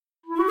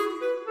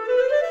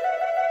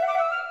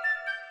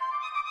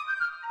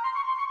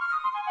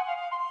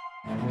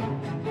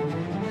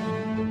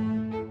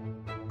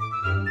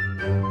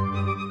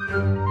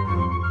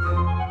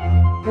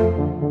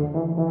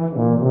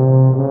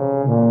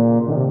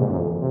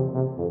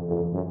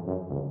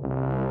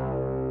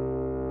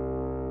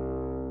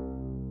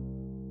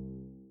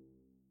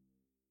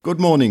Good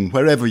morning,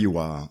 wherever you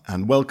are,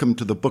 and welcome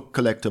to the Book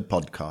Collector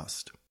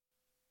podcast.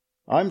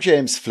 I'm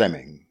James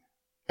Fleming,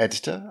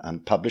 editor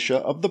and publisher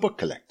of The Book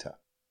Collector.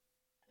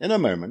 In a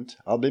moment,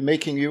 I'll be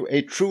making you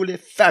a truly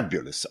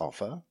fabulous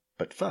offer,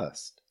 but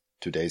first,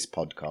 today's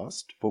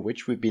podcast, for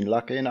which we've been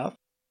lucky enough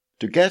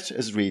to get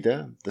as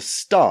reader the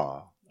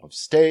star of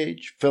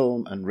stage,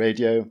 film and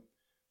radio,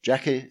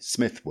 Jackie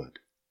Smithwood.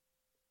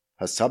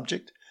 Her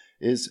subject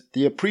is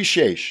The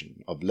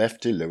Appreciation of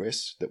Lefty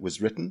Lewis that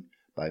was written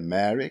by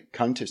Mary,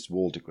 Countess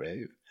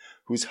Waldegrave,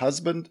 whose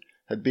husband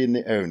had been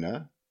the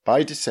owner,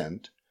 by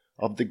descent,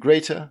 of the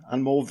greater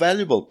and more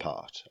valuable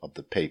part of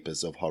the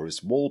papers of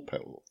Horace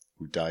Walpole,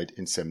 who died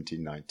in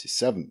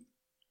 1797.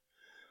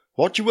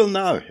 What you will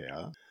now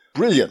hear,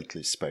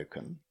 brilliantly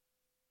spoken,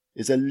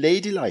 is a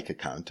ladylike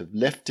account of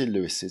Lefty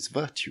Lewis's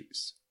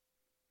virtues.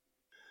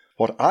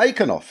 What I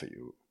can offer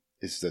you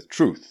is the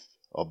truth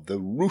of the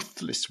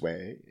ruthless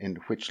way in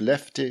which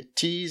Lefty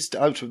teased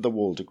out of the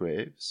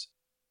Waldegraves,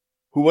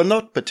 who were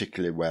not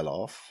particularly well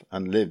off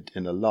and lived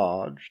in a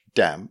large,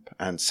 damp,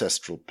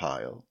 ancestral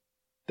pile,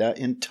 their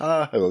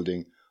entire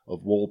holding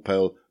of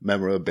Walpole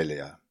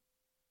memorabilia.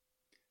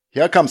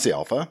 Here comes the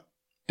offer.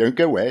 Don't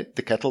go away,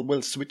 the kettle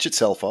will switch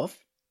itself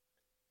off.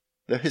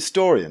 The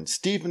historian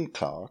Stephen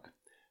Clarke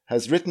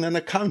has written an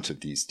account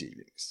of these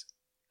dealings,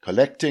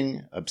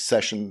 Collecting,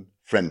 Obsession,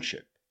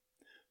 Friendship,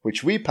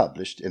 which we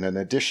published in an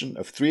edition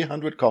of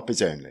 300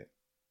 copies only,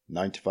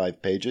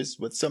 95 pages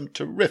with some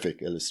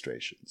terrific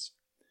illustrations.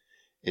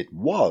 It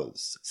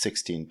was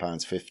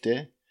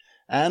 £16.50,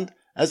 and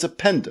as a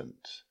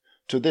pendant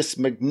to this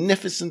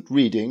magnificent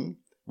reading,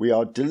 we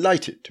are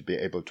delighted to be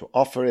able to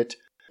offer it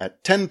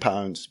at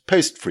 £10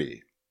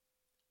 post-free.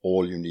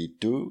 All you need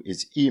do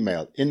is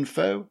email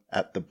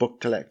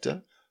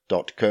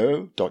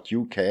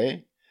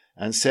info@thebookcollector.co.uk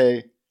and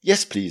say,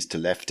 "Yes, please," to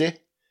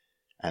Lefty,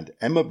 and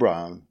Emma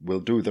Brown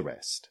will do the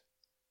rest.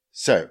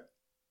 So,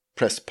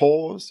 press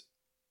pause,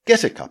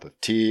 get a cup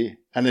of tea,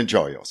 and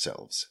enjoy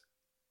yourselves.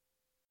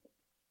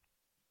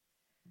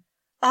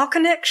 Our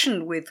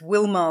connection with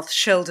Wilmarth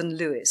Sheldon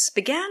Lewis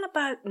began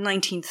about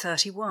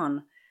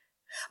 1931.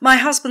 My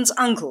husband's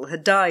uncle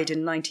had died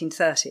in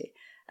 1930,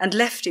 and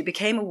Lefty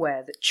became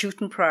aware that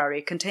Chewton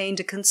Priory contained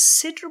a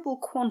considerable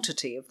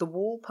quantity of the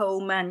Walpole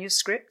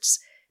manuscripts,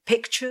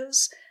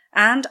 pictures,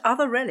 and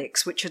other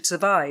relics which had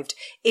survived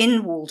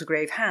in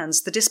Waldegrave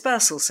hands the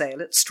dispersal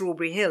sale at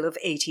Strawberry Hill of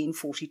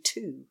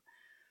 1842.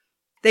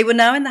 They were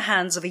now in the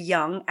hands of a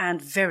young and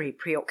very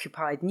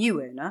preoccupied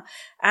new owner,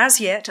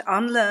 as yet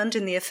unlearned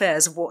in the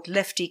affairs of what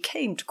Lefty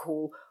came to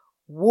call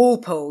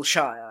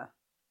Walpoleshire.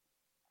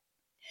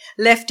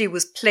 Lefty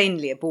was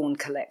plainly a born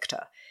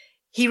collector.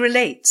 He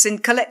relates in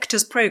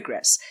Collector's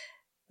Progress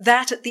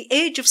that at the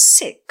age of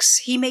 6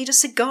 he made a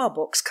cigar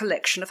box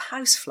collection of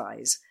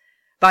houseflies.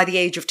 By the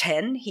age of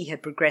 10 he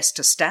had progressed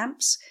to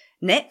stamps,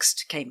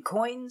 next came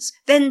coins,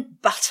 then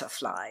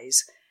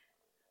butterflies.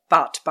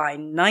 But by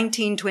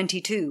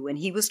 1922, when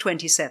he was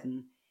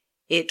 27,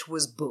 it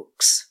was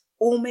books,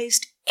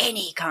 almost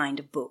any kind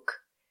of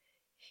book.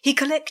 He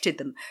collected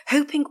them,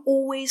 hoping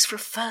always for a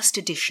first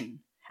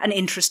edition, an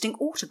interesting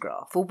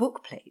autograph or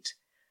bookplate.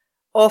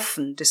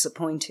 Often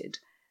disappointed,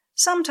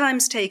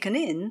 sometimes taken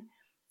in,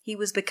 he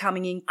was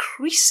becoming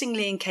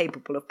increasingly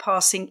incapable of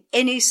passing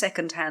any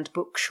second-hand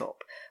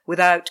bookshop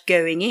without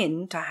going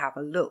in to have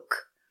a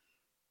look.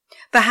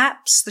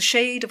 Perhaps the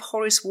shade of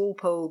Horace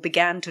Walpole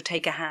began to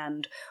take a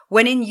hand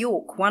when in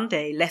York one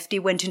day Lefty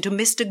went into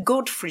Mr.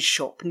 Godfrey's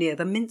shop near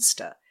the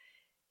Minster.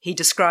 He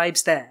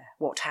describes there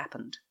what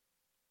happened.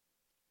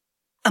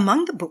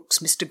 Among the books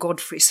Mr.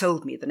 Godfrey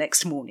sold me the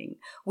next morning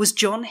was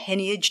John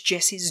Heneage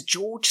Jessie's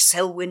George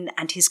Selwyn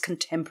and His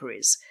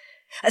Contemporaries,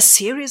 a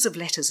series of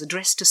letters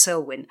addressed to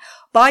Selwyn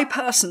by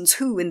persons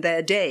who in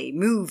their day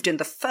moved in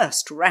the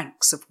first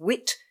ranks of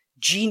wit,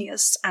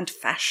 genius and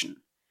fashion.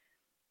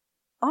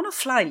 On a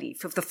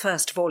flyleaf of the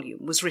first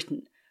volume was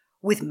written,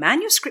 "With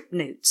manuscript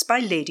notes by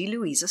Lady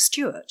Louisa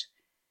Stuart,"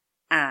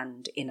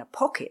 and in a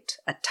pocket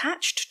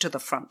attached to the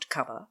front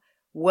cover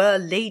were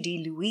Lady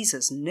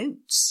Louisa's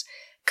notes,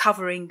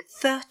 covering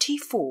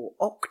 34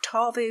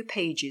 octavo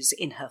pages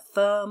in her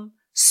firm,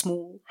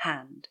 small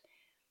hand.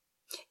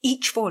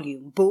 Each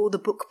volume bore the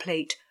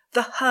bookplate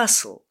 "The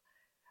Hersal,"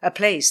 a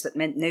place that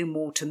meant no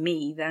more to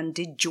me than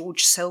did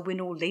George Selwyn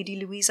or Lady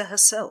Louisa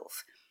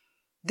herself.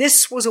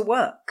 "This was a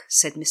work,"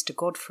 said Mr.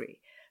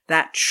 Godfrey,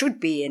 "that should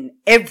be in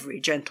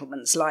every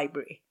gentleman's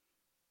library."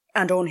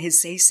 And on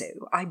his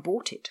say-so, I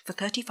bought it for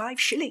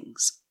 35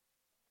 shillings.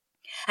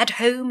 At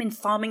home in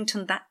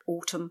Farmington that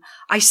autumn,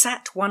 I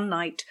sat one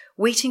night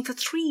waiting for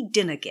 3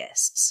 dinner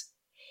guests.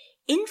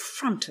 In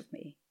front of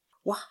me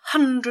were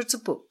hundreds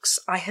of books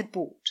I had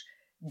bought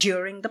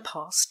during the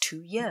past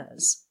 2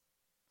 years.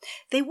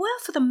 They were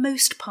for the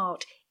most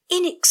part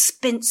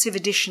inexpensive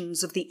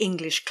editions of the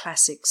English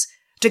classics,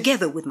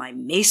 together with my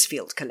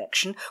Masefield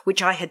collection,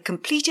 which I had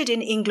completed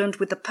in England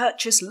with the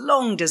purchase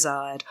long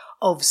desired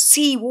of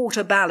Sea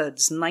Water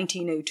Ballads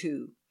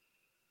 1902.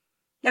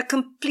 A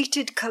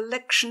completed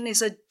collection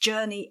is a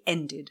journey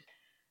ended,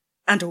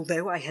 and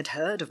although I had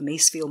heard of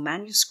Masefield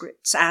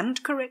manuscripts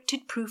and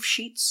corrected proof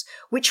sheets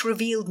which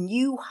revealed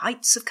new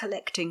heights of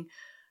collecting,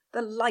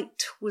 the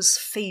light was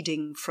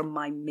fading from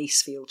my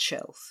Masefield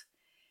shelf.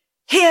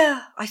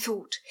 Here, I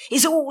thought,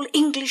 is all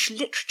English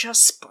literature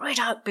spread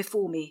out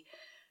before me,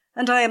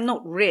 and I am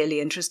not really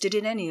interested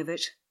in any of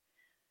it.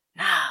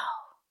 Now,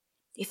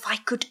 if I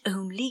could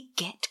only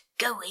get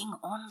going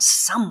on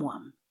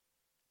someone.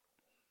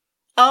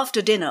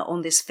 After dinner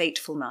on this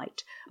fateful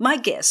night, my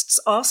guests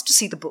asked to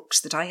see the books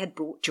that I had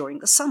brought during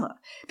the summer,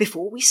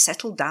 before we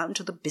settled down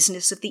to the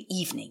business of the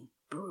evening,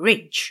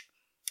 bridge.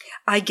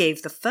 I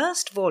gave the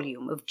first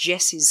volume of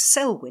Jessie's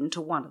Selwyn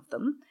to one of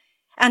them,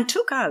 and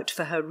took out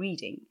for her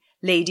reading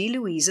Lady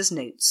Louisa's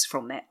notes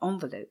from their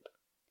envelope.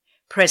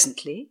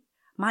 Presently,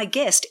 my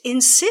guest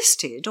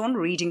insisted on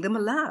reading them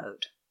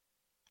aloud.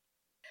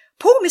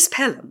 Poor Miss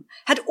Pelham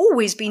had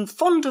always been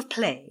fond of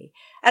play,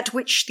 at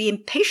which the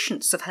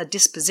impatience of her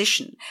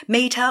disposition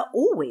made her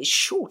always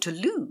sure to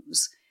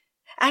lose.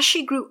 As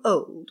she grew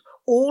old,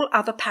 all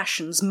other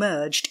passions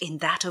merged in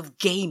that of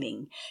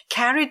gaming,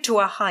 carried to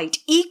a height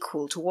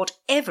equal to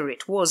whatever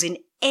it was in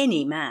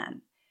any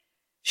man.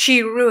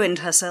 She ruined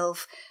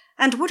herself,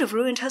 and would have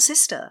ruined her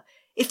sister,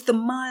 if the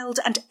mild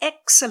and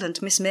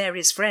excellent Miss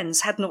Mary's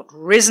friends had not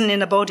risen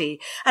in a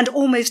body and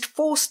almost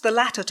forced the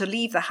latter to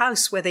leave the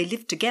house where they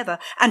lived together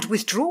and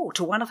withdraw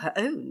to one of her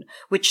own,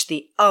 which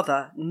the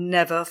other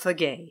never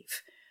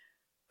forgave.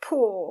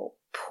 Poor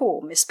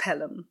Miss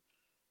Pelham!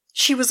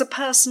 She was a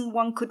person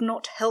one could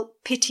not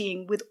help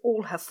pitying with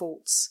all her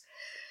faults.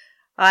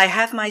 I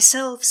have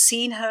myself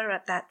seen her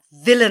at that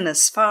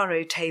villainous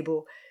faro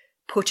table,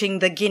 putting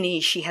the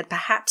guinea she had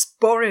perhaps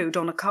borrowed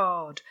on a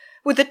card,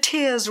 with the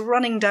tears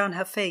running down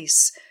her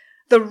face,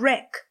 the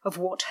wreck of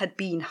what had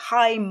been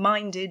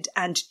high-minded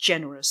and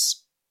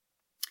generous.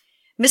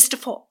 Mr.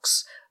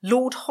 Fox,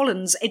 Lord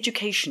Holland's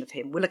education of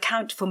him will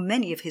account for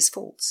many of his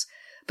faults,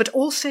 but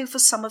also for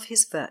some of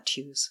his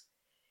virtues.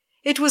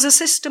 It was a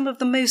system of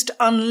the most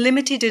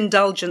unlimited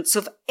indulgence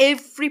of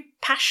every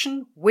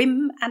passion,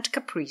 whim, and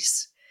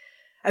caprice.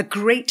 A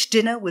great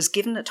dinner was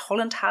given at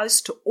Holland House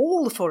to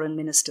all the foreign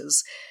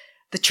ministers.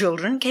 The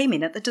children came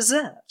in at the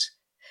dessert.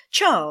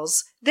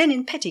 Charles, then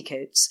in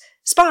petticoats,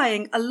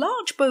 spying a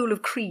large bowl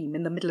of cream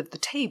in the middle of the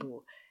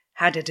table,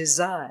 had a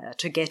desire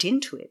to get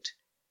into it.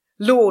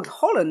 Lord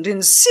Holland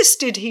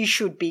insisted he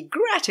should be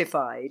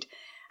gratified,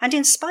 and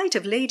in spite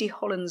of Lady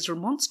Holland's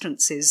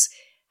remonstrances,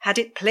 had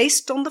it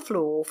placed on the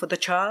floor for the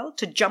child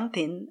to jump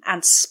in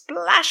and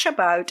splash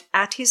about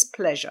at his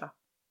pleasure.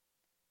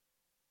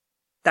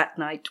 That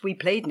night we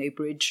played no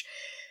bridge.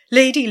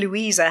 Lady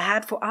Louisa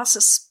had for us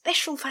a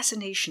special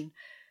fascination,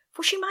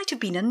 for she might have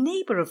been a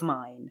neighbour of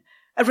mine,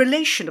 a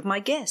relation of my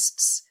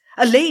guests,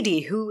 a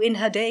lady who in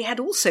her day had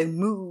also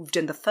moved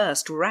in the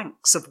first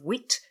ranks of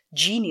wit,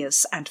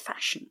 genius, and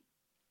fashion.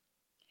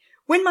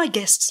 When my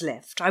guests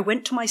left, I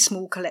went to my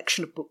small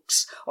collection of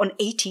books on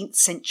 18th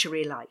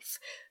century life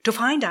to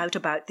find out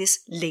about this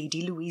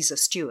Lady Louisa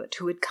Stuart,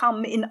 who had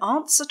come in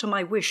answer to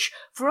my wish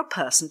for a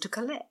person to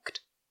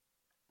collect.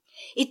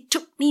 It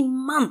took me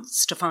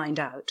months to find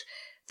out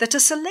that a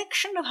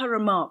selection of her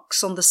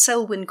remarks on the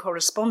Selwyn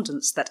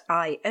correspondence that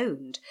I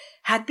owned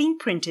had been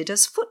printed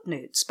as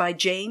footnotes by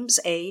James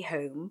A.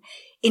 Home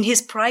in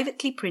his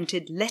privately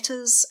printed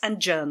Letters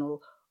and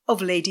Journal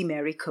of Lady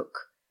Mary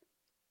Cook,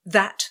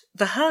 that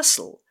the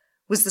Hersal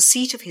was the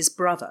seat of his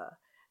brother,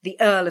 the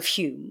Earl of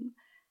Hume,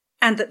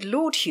 and that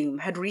Lord Hume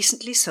had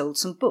recently sold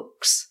some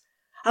books,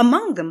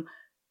 among them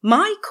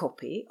my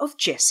copy of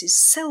Jessie's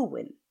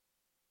Selwyn.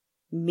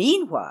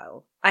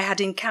 Meanwhile, I had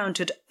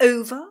encountered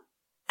over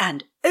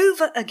and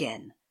over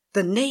again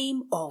the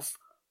name of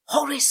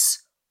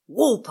Horace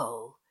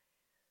Walpole.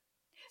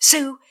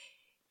 So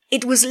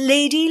it was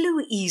Lady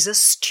Louisa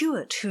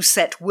Stuart who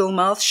set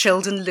Wilmarth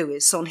Sheldon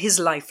Lewis on his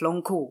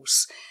lifelong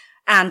course,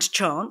 and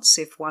chance,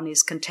 if one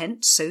is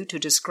content so to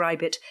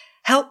describe it,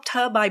 helped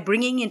her by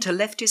bringing into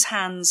Lefty's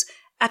hands,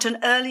 at an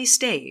early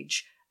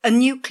stage, a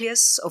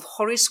nucleus of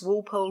Horace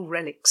Walpole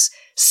relics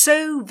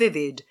so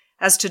vivid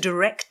as to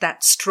direct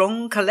that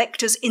strong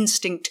collector's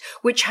instinct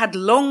which had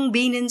long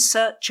been in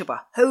search of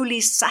a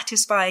wholly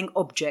satisfying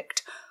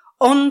object,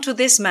 on to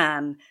this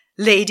man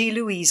Lady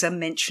Louisa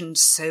mentioned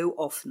so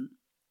often.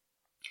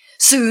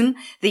 Soon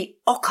the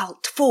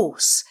occult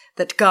force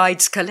that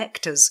guides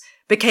collectors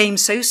became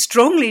so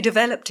strongly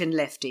developed in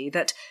Lefty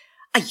that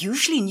I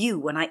usually knew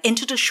when I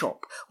entered a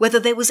shop whether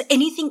there was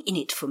anything in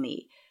it for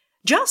me,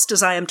 just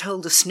as I am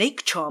told a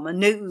snake charmer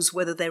knows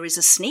whether there is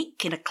a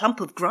snake in a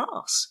clump of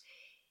grass.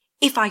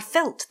 If I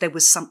felt there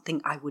was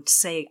something, I would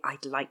say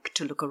I'd like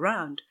to look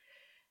around,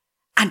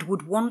 and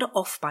would wander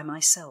off by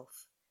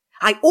myself.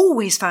 I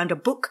always found a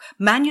book,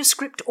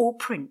 manuscript or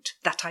print,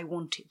 that I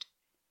wanted.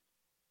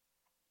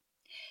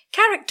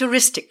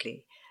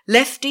 Characteristically,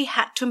 Lefty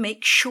had to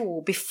make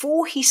sure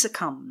before he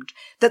succumbed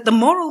that the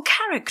moral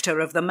character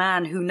of the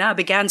man who now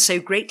began so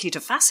greatly to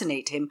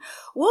fascinate him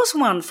was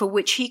one for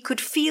which he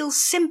could feel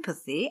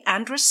sympathy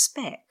and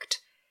respect.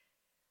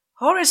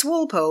 Horace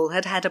Walpole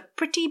had had a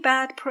pretty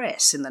bad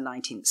press in the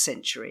 19th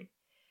century.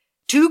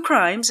 2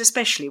 crimes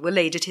especially were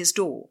laid at his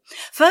door.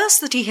 First,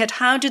 that he had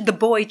hounded the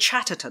boy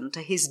Chatterton to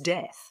his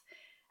death,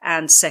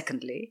 and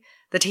secondly,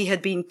 that he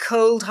had been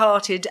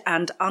cold-hearted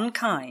and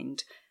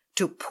unkind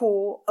to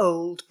poor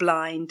old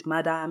blind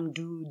Madame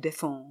du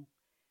Deffand.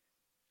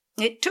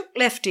 It took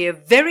Lefty a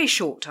very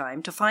short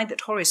time to find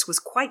that Horace was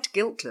quite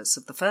guiltless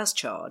of the first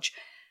charge,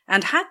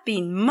 and had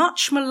been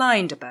much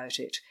maligned about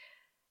it,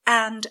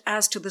 and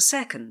as to the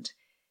second,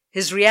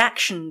 his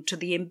reaction to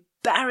the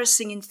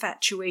embarrassing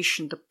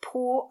infatuation the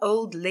poor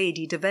old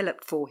lady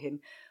developed for him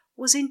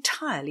was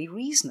entirely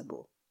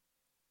reasonable,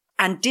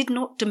 and did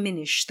not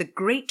diminish the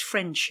great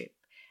friendship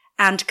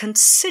and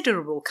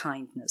considerable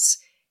kindness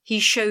he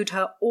showed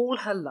her all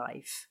her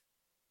life.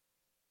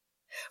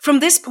 From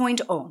this point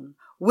on,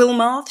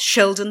 Wilmarth,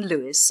 Sheldon,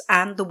 Lewis,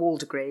 and the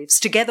Waldegraves,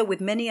 together with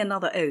many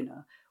another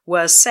owner,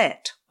 were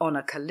set on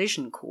a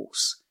collision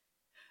course.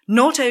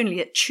 Not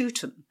only at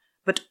Chewton,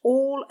 but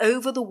all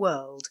over the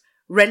world,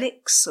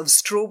 relics of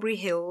Strawberry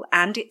Hill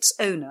and its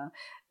owner,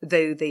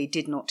 though they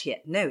did not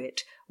yet know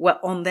it, were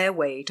on their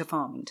way to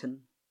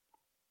Farmington.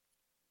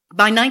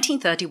 By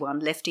 1931,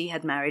 Lefty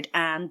had married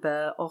Anne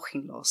Burr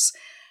Auchinloss,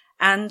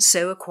 and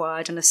so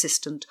acquired an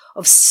assistant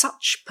of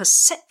such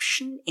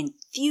perception,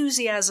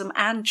 enthusiasm,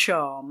 and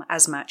charm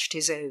as matched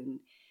his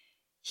own.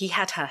 He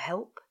had her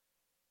help.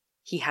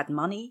 He had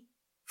money,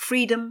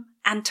 freedom,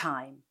 and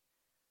time.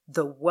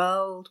 The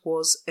world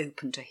was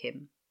open to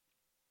him.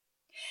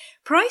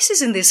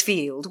 Prices in this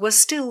field were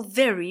still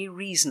very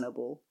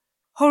reasonable.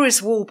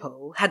 Horace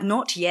Walpole had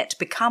not yet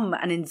become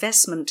an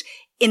investment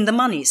in the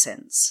money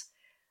sense.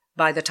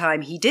 By the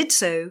time he did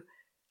so,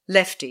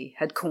 Lefty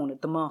had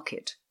cornered the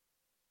market.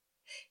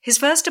 His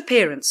first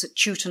appearance at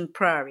Chewton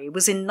Priory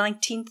was in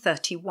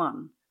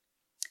 1931,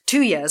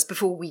 2 years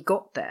before we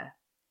got there.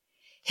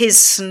 His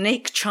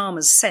snake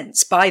charmer's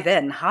sense, by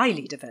then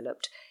highly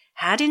developed,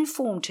 had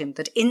informed him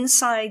that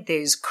inside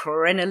those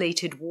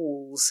crenellated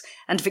walls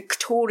and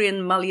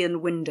Victorian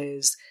mullioned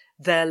windows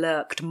there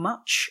lurked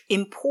much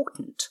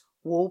important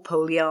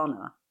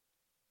Walpoleana.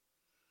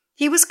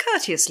 He was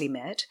courteously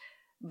met,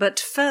 but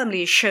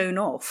firmly shown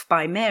off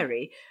by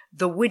Mary,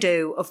 the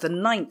widow of the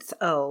 9th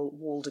Earl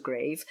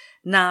Waldegrave,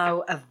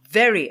 now a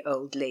very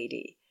old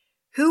lady,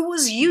 who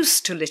was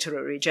used to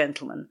literary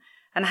gentlemen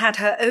and had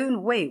her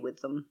own way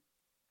with them.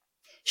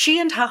 She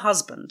and her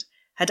husband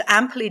had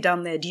amply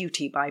done their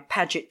duty by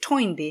Paget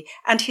Toynbee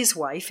and his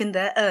wife in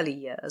their early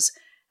years,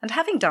 and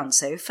having done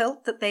so,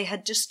 felt that they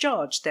had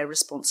discharged their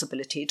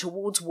responsibility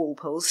towards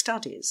Walpole's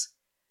studies.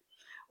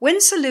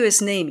 When Sir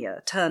Lewis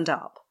Namier turned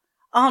up,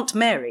 Aunt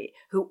Mary,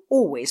 who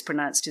always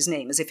pronounced his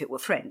name as if it were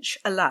French,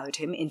 allowed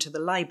him into the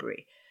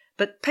library,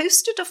 but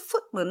posted a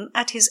footman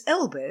at his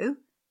elbow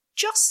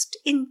just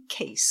in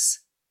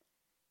case.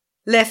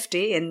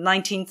 Lefty, in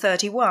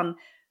 1931,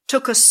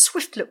 took a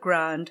swift look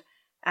round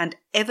and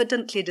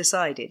evidently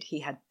decided he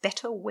had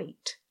better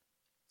wait.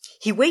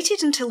 He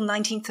waited until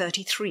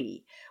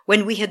 1933,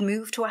 when we had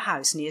moved to a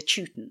house near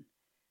Chewton.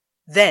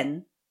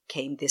 Then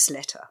came this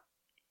letter.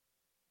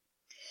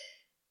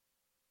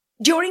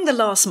 During the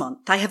last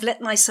month, I have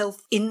let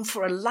myself in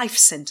for a life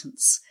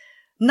sentence,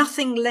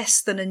 nothing less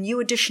than a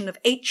new edition of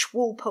H.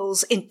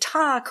 Walpole's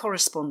entire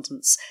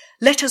correspondence,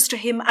 letters to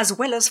him as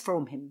well as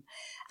from him.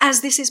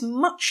 As this is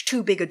much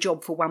too big a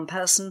job for one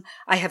person,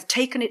 I have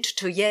taken it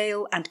to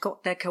Yale and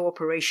got their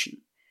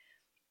cooperation.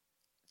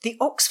 The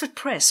Oxford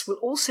Press will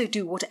also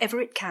do whatever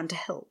it can to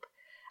help,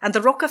 and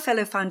the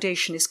Rockefeller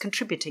Foundation is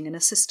contributing an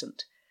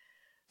assistant.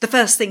 The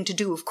first thing to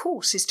do, of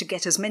course, is to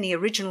get as many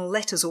original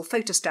letters or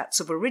photostats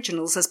of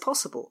originals as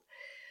possible.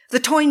 The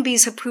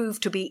Toynbees have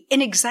proved to be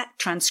inexact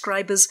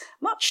transcribers,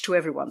 much to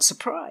everyone's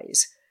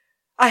surprise.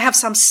 I have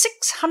some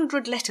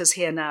 600 letters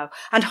here now,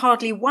 and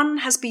hardly one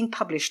has been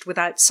published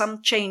without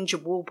some change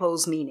of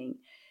Walpole's meaning.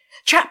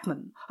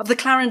 Chapman of the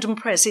Clarendon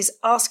Press is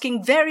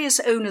asking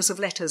various owners of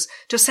letters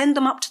to send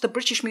them up to the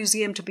British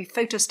Museum to be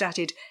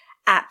photostated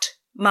at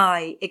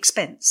my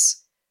expense.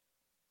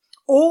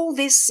 All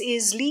this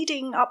is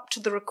leading up to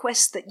the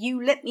request that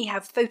you let me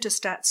have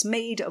photostats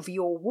made of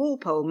your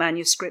Walpole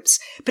manuscripts,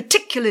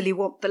 particularly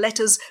want the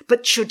letters,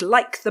 but should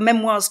like the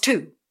memoirs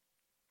too.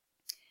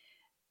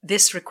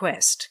 This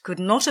request could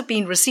not have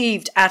been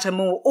received at a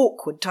more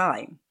awkward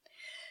time.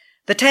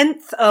 The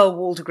 10th Earl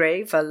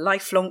Waldegrave, a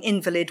lifelong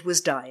invalid, was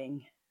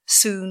dying,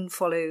 soon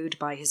followed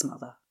by his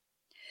mother.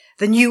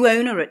 The new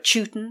owner at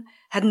Chewton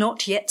had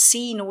not yet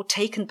seen or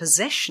taken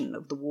possession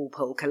of the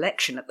Walpole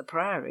collection at the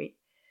Priory.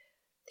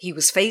 He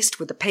was faced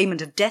with the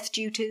payment of death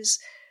duties,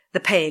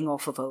 the paying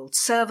off of old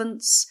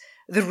servants,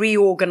 the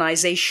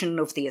reorganisation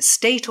of the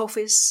estate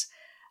office,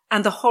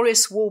 and the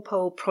Horace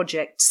Walpole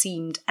project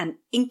seemed an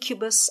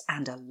incubus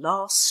and a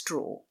last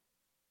straw.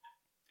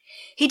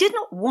 He did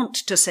not want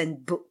to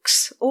send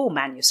books or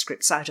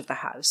manuscripts out of the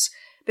house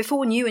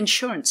before new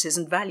insurances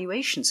and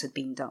valuations had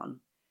been done.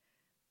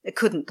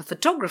 Couldn't the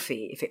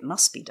photography, if it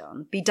must be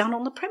done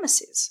on the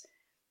premises?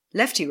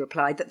 Lefty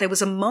replied that there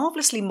was a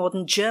marvellously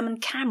modern German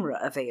camera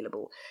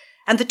available,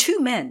 and the two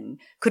men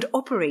could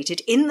operate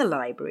it in the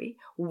library,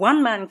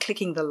 one man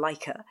clicking the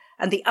liker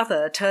and the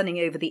other turning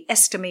over the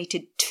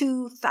estimated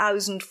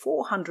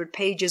 2,400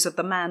 pages of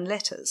the man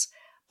letters.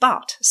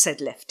 But, said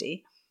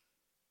Lefty,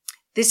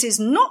 this is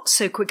not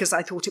so quick as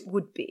I thought it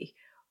would be,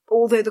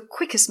 although the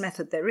quickest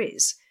method there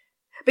is,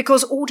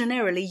 because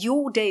ordinarily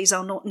your days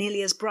are not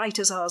nearly as bright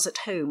as ours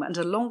at home and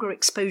a longer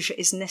exposure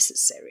is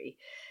necessary.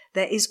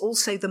 There is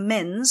also the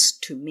men's,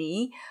 to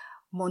me,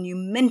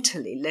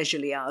 monumentally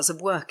leisurely hours of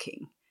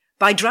working.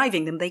 By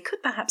driving them, they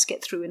could perhaps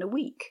get through in a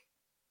week.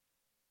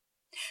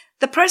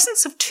 The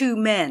presence of two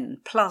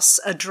men plus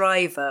a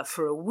driver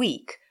for a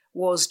week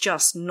was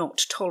just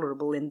not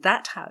tolerable in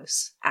that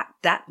house at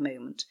that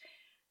moment,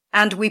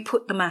 and we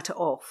put the matter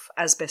off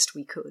as best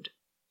we could.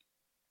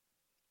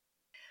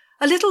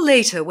 A little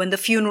later, when the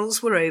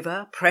funerals were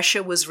over,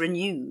 pressure was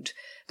renewed.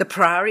 The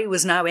Priory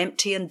was now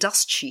empty and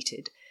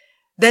dust-sheeted.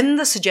 Then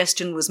the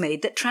suggestion was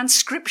made that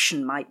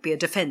transcription might be a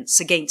defence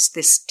against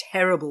this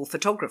terrible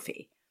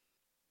photography.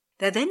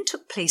 There then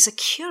took place a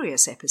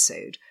curious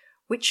episode,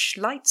 which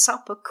lights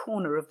up a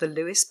corner of the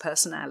Lewis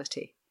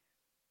personality.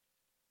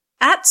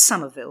 At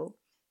Somerville,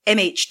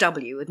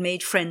 MHW had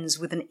made friends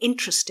with an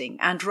interesting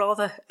and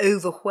rather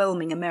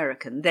overwhelming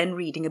American then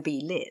reading a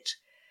B.Lit.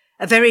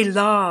 A very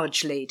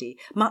large lady,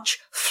 much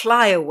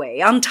flyaway,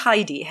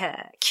 untidy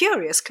hair,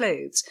 curious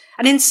clothes,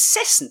 an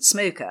incessant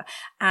smoker,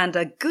 and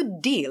a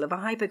good deal of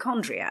a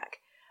hypochondriac,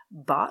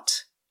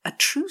 but a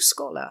true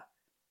scholar,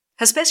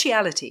 her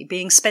speciality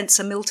being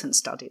Spencer Milton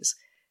studies.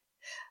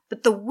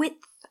 But the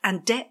width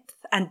and depth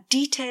and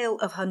detail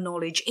of her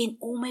knowledge in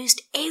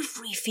almost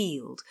every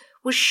field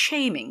was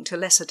shaming to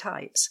lesser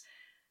types,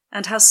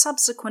 and her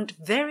subsequent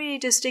very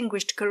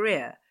distinguished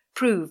career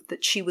proved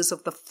that she was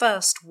of the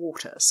first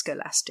water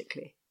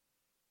scholastically.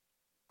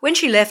 When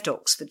she left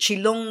Oxford, she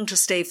longed to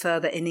stay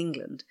further in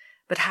England,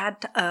 but had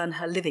to earn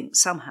her living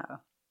somehow.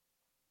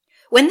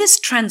 When this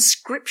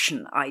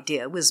transcription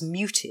idea was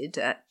mooted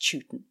at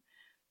Chewton,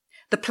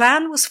 the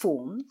plan was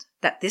formed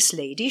that this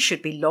lady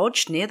should be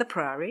lodged near the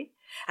Priory,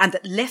 and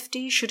that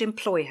Lefty should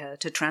employ her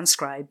to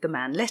transcribe the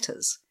man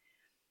letters.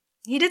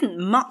 He didn't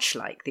much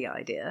like the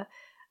idea,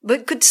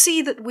 but could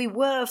see that we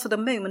were, for the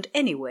moment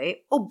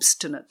anyway,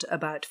 obstinate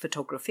about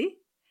photography,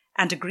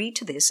 and agreed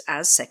to this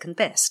as second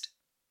best.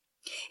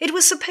 It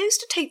was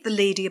supposed to take the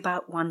lady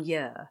about 1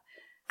 year,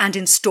 and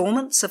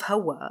instalments of her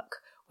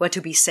work were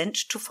to be sent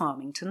to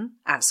Farmington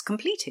as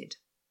completed.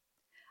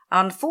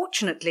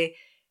 Unfortunately,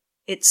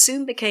 it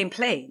soon became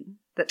plain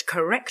that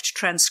correct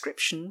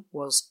transcription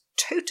was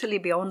totally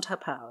beyond her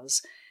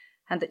powers,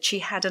 and that she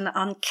had an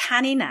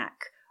uncanny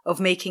knack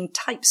of making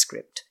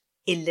typescript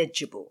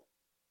illegible.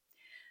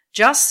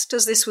 Just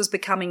as this was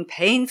becoming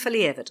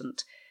painfully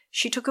evident,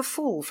 she took a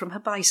fall from her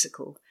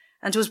bicycle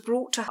and was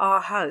brought to our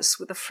house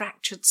with a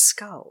fractured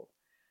skull.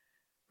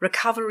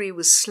 Recovery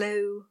was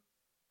slow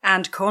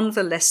and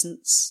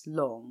convalescence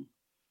long.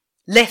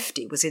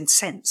 Lefty was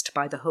incensed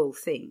by the whole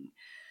thing.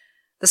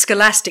 The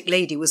scholastic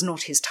lady was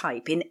not his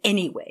type in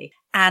any way,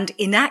 and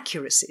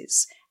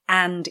inaccuracies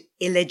and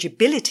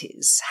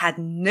illegibilities had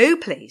no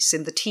place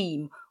in the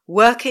team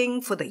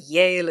working for the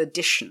Yale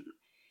edition.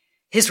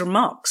 His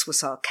remarks were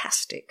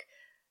sarcastic,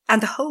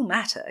 and the whole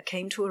matter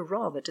came to a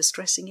rather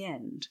distressing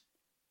end.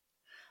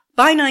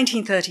 By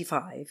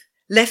 1935,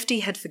 Lefty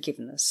had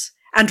forgiven us,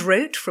 and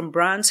wrote from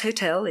Brown's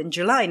Hotel in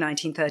July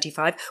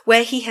 1935,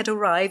 where he had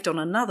arrived on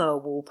another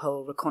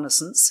Walpole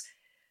reconnaissance.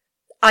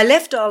 I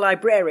left our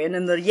librarian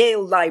in the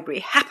Yale Library,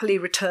 happily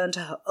returned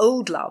to her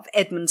old love,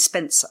 Edmund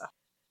Spencer.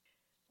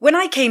 When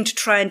I came to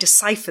try and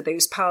decipher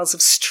those piles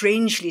of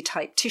strangely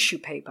typed tissue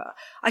paper,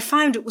 I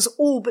found it was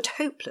all but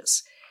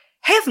hopeless.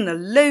 Heaven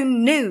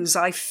alone knows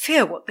I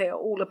fear what they are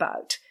all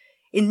about.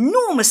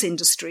 Enormous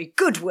industry,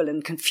 goodwill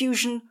and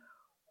confusion.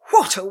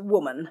 What a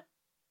woman!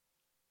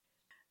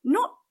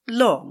 Not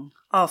long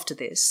after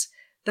this,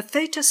 the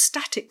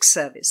photostatic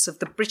service of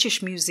the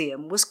British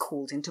Museum was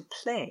called into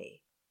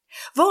play.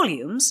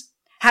 Volumes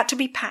had to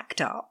be packed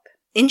up,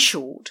 in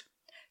short,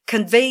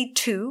 conveyed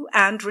to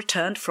and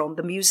returned from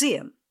the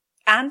museum,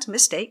 and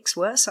mistakes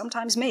were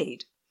sometimes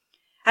made.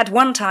 At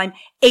one time,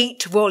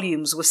 8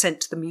 volumes were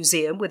sent to the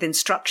museum with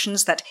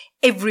instructions that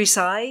every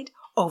side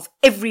of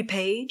every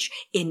page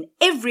in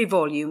every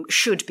volume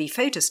should be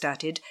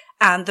photostated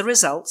and the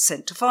results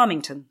sent to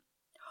Farmington.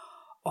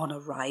 On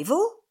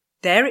arrival,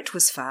 there it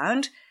was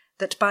found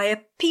that by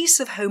a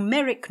piece of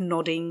Homeric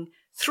nodding,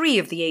 3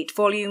 of the 8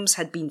 volumes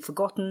had been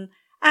forgotten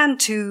and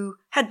 2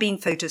 had been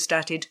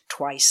photostated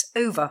twice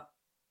over.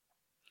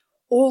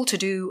 All to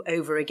do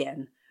over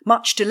again.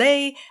 Much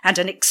delay and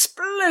an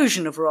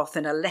explosion of wrath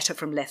in a letter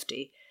from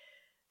Lefty.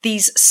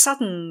 These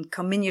sudden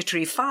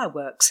comminatory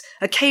fireworks,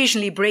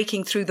 occasionally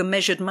breaking through the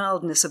measured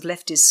mildness of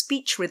Lefty's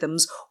speech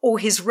rhythms or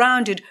his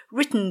rounded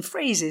written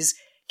phrases,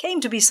 came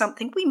to be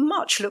something we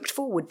much looked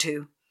forward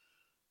to.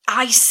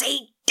 I say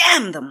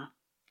damn them!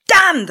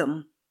 Damn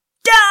them!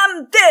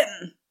 Damn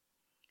them!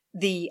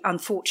 The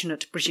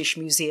unfortunate British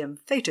Museum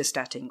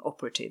photostating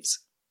operatives.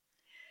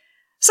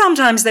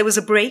 Sometimes there was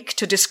a break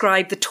to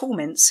describe the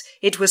torments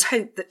it was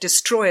hoped that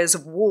destroyers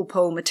of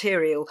Walpole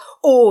material,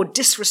 or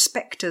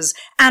disrespecters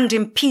and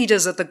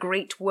impeders of the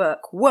great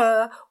work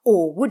were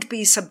or would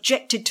be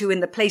subjected to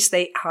in the place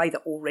they either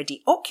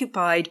already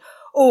occupied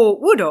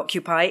or would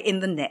occupy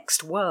in the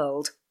next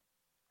world.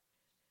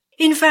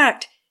 In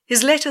fact,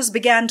 his letters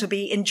began to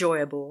be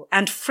enjoyable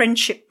and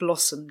friendship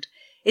blossomed,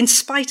 in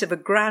spite of a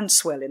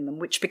groundswell in them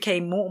which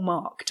became more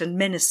marked and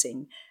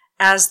menacing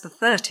as the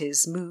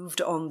 30s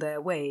moved on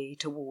their way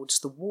towards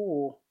the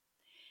war.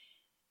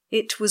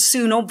 It was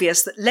soon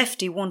obvious that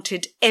Lefty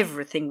wanted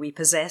everything we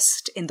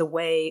possessed in the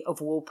way of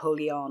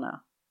Walpoleana.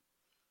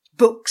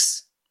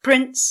 Books,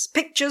 prints,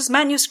 pictures,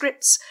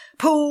 manuscripts,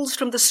 pulls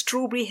from the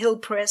Strawberry Hill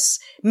Press,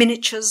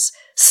 miniatures,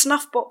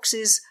 snuff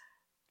boxes,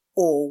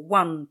 or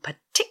one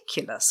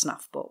particular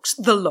snuff box,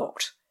 the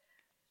lot.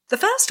 The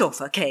first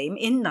offer came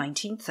in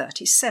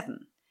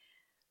 1937.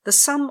 The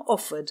sum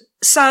offered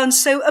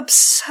sounds so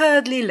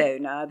absurdly low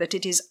now that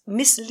it is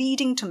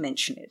misleading to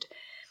mention it,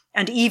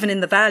 and even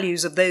in the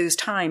values of those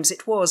times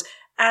it was,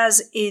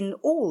 as in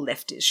all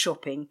Lefty's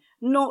shopping,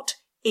 not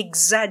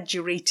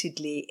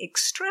exaggeratedly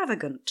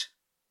extravagant.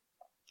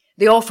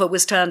 The offer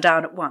was turned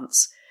down at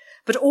once,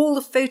 but all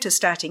the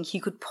photostatting he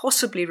could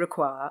possibly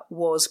require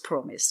was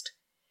promised.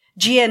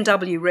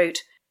 GNW wrote,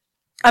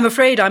 "I'm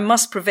afraid I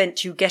must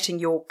prevent you getting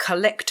your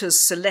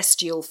collector's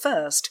celestial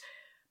first,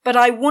 but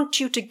I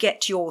want you to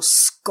get your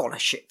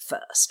scholarship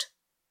first."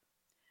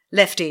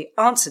 Lefty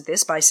answered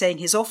this by saying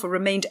his offer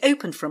remained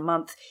open for a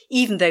month,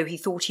 even though he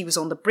thought he was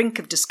on the brink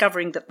of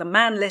discovering that the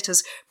man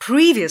letters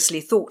previously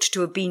thought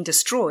to have been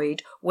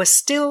destroyed were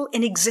still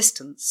in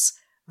existence,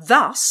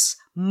 thus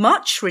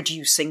much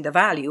reducing the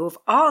value of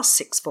our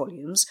 6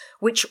 volumes,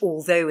 which,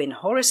 although in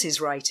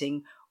Horace's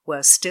writing,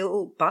 were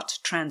still but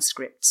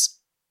transcripts.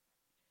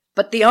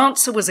 But the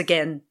answer was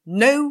again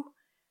no,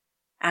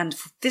 and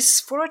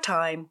this for a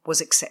time was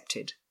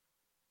accepted.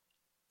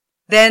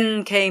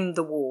 Then came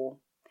the war.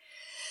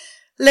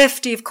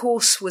 Lefty, of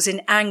course, was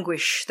in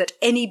anguish that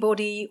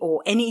anybody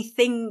or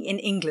anything in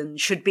England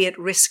should be at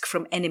risk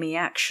from enemy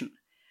action,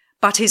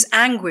 but his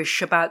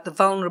anguish about the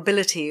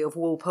vulnerability of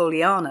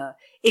Walpoleana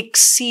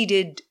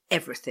exceeded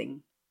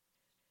everything.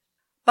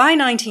 By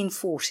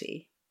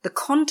 1940, the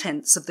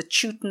contents of the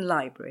Chewton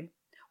Library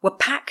were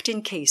packed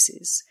in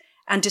cases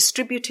and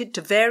distributed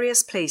to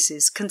various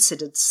places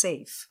considered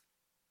safe.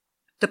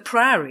 The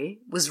Priory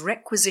was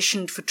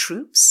requisitioned for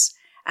troops,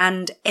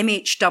 and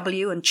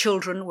MHW and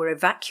children were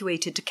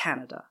evacuated to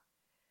Canada.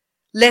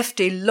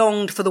 Lefty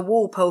longed for the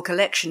Walpole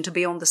collection to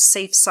be on the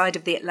safe side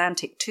of the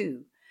Atlantic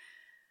too.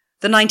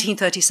 The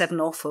 1937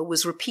 offer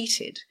was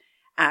repeated,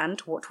 and,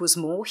 what was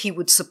more, he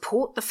would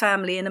support the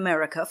family in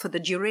America for the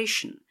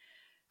duration.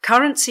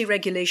 Currency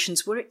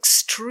regulations were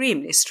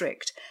extremely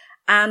strict,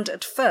 and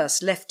at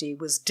first Lefty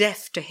was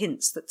deaf to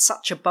hints that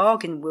such a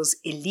bargain was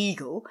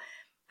illegal,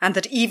 and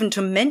that even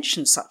to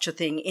mention such a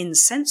thing in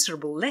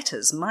censorable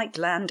letters might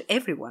land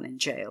everyone in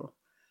jail.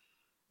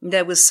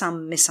 There was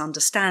some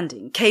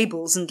misunderstanding,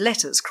 cables and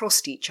letters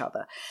crossed each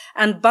other,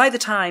 and by the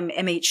time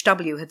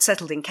MHW had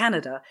settled in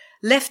Canada,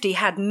 Lefty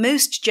had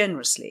most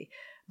generously,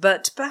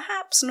 but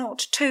perhaps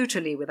not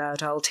totally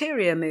without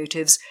ulterior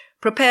motives,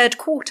 prepared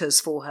quarters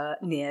for her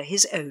near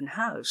his own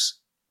house.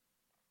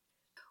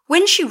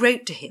 When she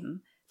wrote to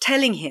him,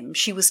 telling him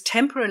she was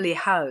temporarily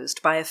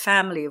housed by a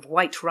family of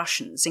White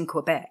Russians in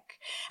Quebec,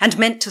 and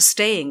meant to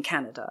stay in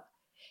Canada,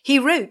 he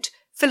wrote,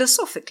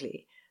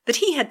 philosophically, that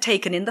he had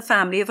taken in the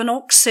family of an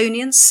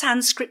Oxonian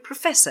Sanskrit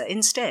professor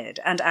instead,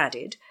 and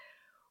added,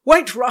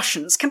 "White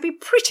Russians can be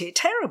pretty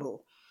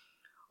terrible.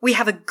 We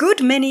have a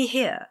good many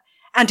here,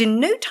 and in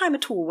no time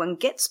at all one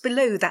gets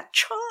below that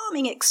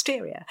charming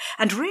exterior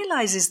and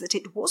realises that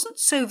it wasn't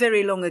so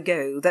very long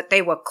ago that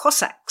they were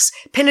Cossacks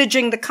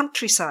pillaging the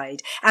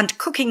countryside and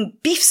cooking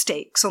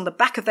beefsteaks on the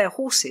back of their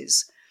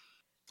horses.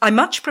 I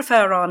much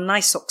prefer our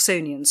nice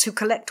Oxonians who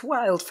collect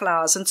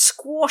wildflowers and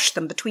squash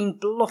them between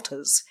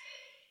blotters.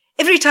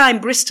 Every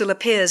time Bristol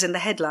appears in the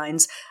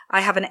headlines,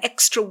 I have an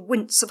extra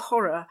wince of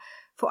horror,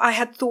 for I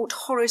had thought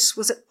Horace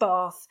was at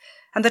Bath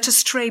and that a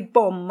stray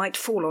bomb might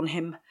fall on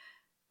him.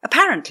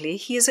 Apparently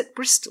he is at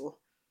Bristol.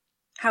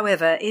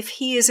 However, if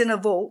he is in a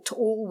vault,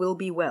 all will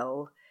be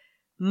well.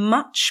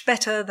 Much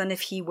better than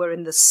if he were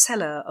in the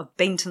cellar of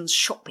Bainton's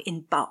shop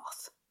in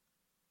Bath."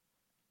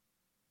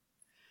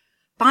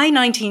 By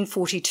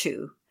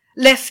 1942,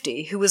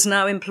 Lefty, who was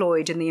now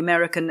employed in the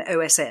American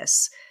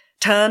OSS,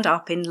 turned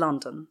up in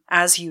London,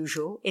 as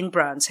usual, in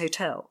Brown's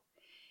Hotel.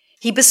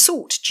 He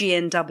besought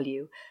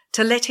GNW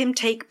to let him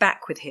take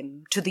back with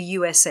him to the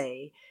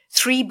USA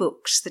 3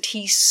 books that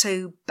he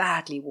so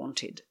badly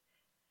wanted.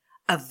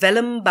 A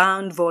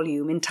vellum-bound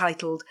volume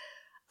entitled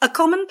A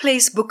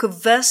Commonplace Book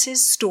of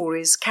Verses,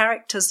 Stories,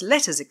 Characters,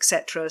 Letters,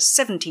 etc.,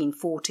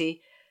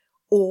 1740,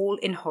 all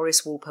in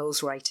Horace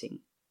Walpole's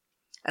writing.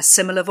 A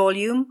similar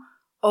volume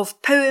of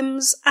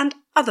Poems and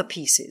Other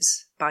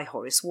Pieces by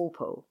Horace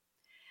Walpole,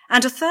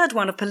 and a third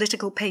one of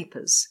political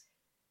papers.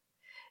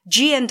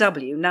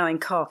 GNW, now in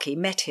khaki,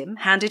 met him,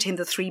 handed him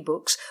the 3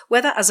 books,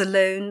 whether as a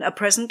loan, a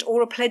present,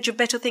 or a pledge of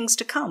better things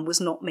to come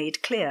was not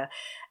made clear,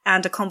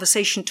 and a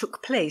conversation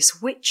took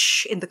place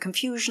which, in the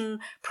confusion,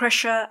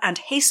 pressure, and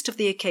haste of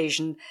the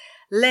occasion,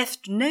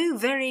 left no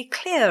very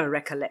clear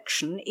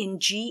recollection in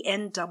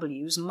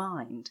GNW's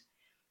mind.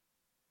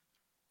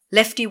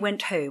 Lefty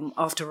went home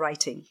after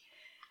writing.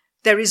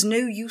 "There is no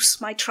use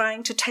my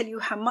trying to tell you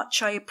how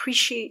much I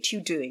appreciate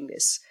you doing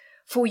this,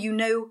 for you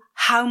know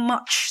how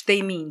much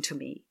they mean to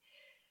me.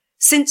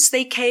 Since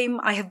they came,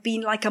 I have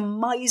been like a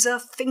miser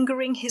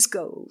fingering his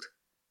gold.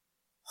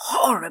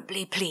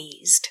 Horribly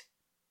pleased."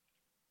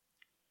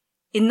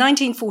 In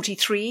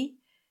 1943,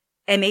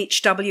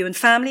 MHW and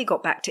family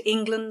got back to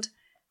England,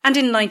 and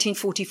in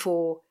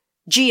 1944,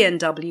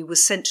 GNW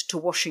was sent to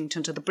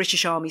Washington to the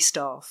British Army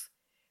staff.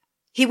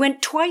 He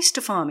went twice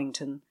to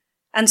Farmington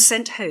and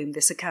sent home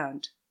this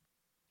account.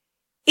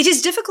 It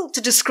is difficult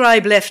to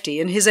describe Lefty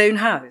in his own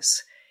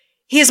house.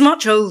 He is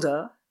much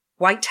older,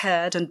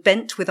 white-haired and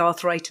bent with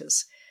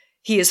arthritis.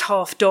 He is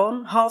half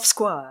Don, half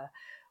Squire,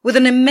 with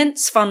an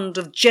immense fund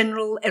of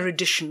general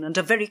erudition and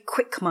a very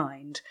quick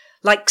mind.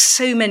 Like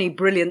so many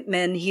brilliant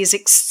men, he is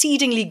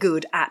exceedingly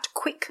good at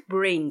quick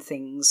brain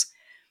things.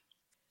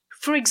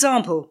 For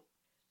example,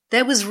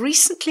 there was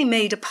recently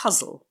made a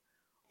puzzle.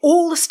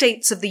 All the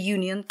states of the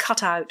Union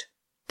cut out,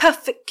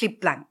 perfectly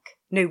blank,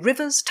 no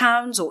rivers,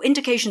 towns, or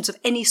indications of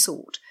any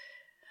sort.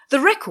 The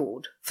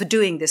record for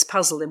doing this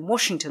puzzle in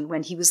Washington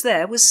when he was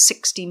there was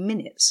 60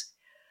 minutes.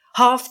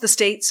 Half the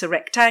states are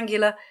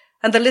rectangular,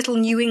 and the little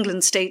New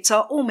England states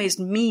are almost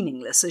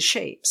meaningless as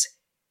shapes.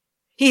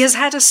 He has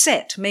had a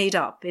set made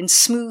up in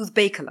smooth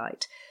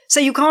bakelite, so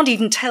you can't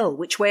even tell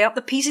which way up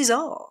the pieces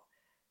are.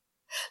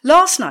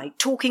 Last night,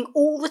 talking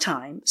all the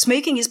time,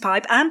 smoking his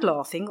pipe and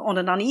laughing on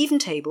an uneven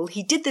table,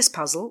 he did this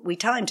puzzle, we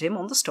timed him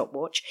on the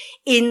stopwatch,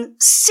 in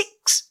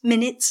 6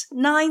 minutes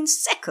 9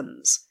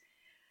 seconds.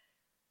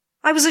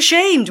 I was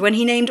ashamed when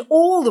he named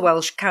all the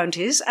Welsh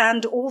counties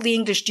and all the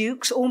English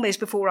dukes almost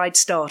before I'd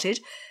started,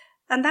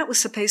 and that was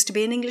supposed to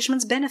be an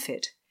Englishman's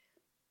benefit.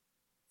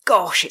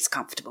 Gosh, it's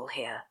comfortable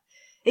here.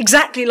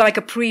 Exactly like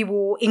a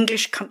pre-war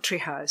English country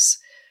house.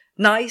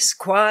 Nice,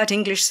 quiet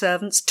English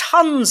servants,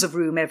 tons of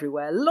room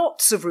everywhere,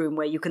 lots of room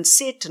where you can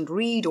sit and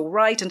read or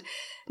write, and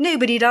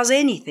nobody does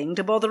anything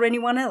to bother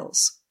anyone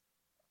else.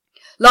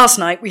 Last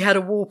night we had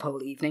a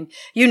Walpole evening,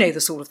 you know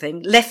the sort of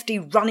thing, Lefty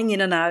running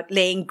in and out,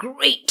 laying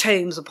great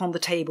tomes upon the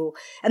table,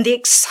 and the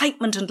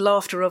excitement and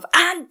laughter of,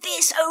 "And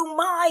this, oh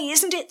my,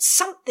 isn't it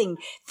something?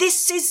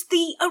 This is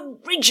the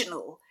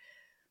original."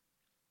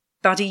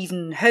 But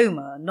even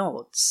Homer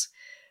nods.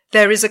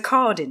 There is a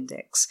card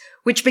index,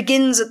 which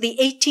begins at the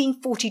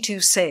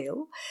 1842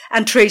 sale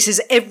and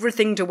traces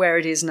everything to where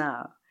it is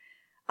now.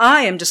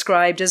 I am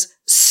described as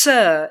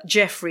Sir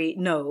Geoffrey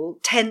Noel,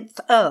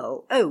 10th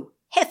Earl. Oh,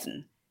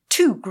 heaven!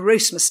 2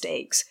 gross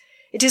mistakes.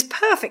 It is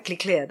perfectly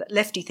clear that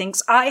Lefty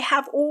thinks I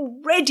have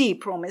already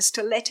promised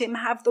to let him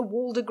have the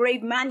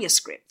Waldegrave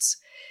manuscripts.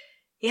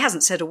 He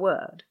hasn't said a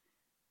word.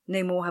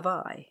 No more have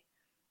I.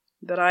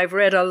 But I've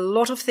read a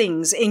lot of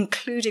things,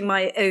 including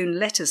my own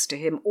letters to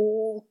him,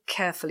 all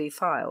carefully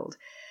filed.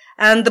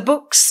 And the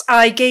books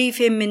I gave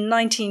him in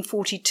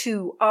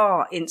 1942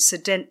 are,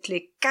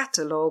 incidentally,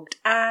 catalogued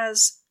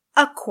as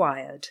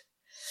acquired.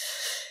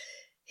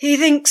 He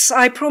thinks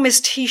I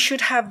promised he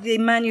should have the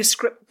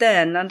manuscript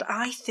then, and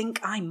I think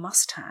I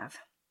must have.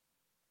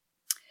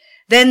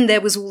 Then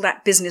there was all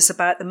that business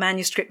about the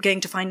manuscript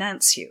going to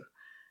finance you.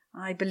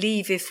 I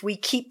believe if we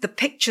keep the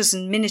pictures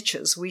and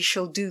miniatures, we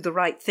shall do the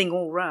right thing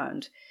all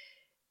round.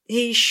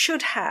 He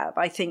should have,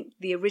 I think,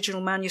 the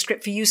original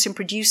manuscript for use in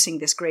producing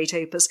this great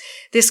opus,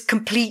 this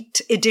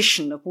complete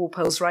edition of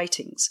Walpole's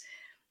writings.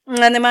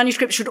 And the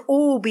manuscript should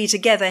all be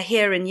together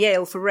here in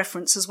Yale for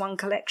reference as one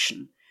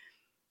collection.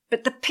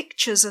 But the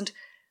pictures and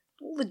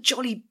all the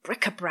jolly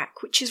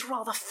bric-a-brac, which is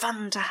rather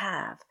fun to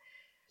have,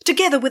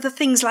 together with the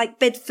things like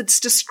Bedford's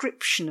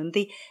Description and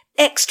the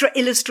extra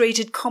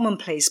illustrated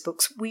commonplace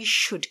books, we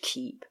should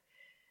keep.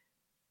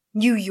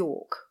 New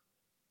York.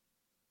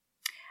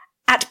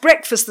 At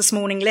breakfast this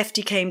morning,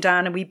 Lefty came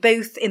down and we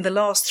both, in the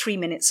last 3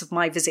 minutes of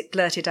my visit,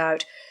 blurted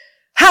out,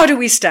 "How do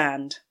we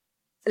stand?"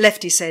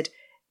 Lefty said,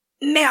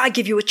 "May I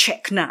give you a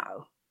cheque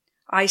now?"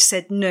 I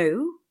said,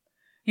 "No.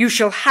 You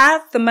shall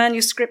have the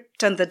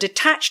manuscript and the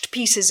detached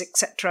pieces,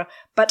 etc.,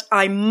 but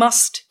I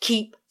must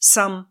keep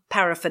some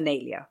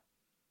paraphernalia."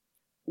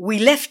 We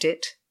left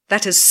it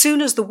that as soon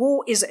as the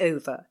war is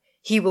over,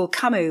 he will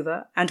come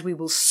over and we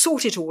will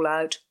sort it all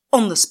out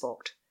on the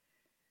spot.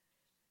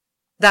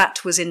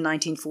 That was in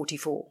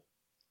 1944.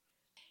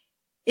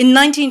 In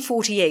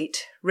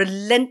 1948,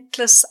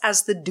 relentless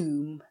as the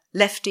doom,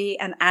 Lefty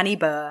and Annie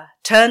Burr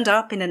turned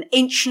up in an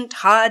ancient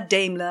hired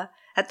Daimler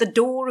at the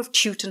door of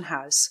Chewton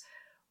House,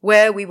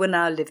 where we were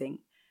now living,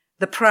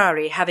 the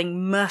Priory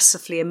having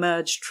mercifully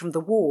emerged from the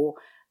war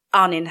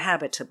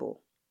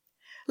uninhabitable.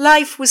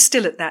 Life was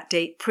still at that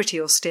date pretty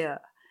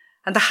austere,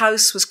 and the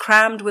house was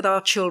crammed with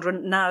our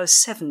children, now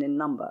 7 in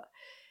number.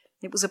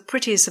 It was a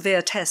pretty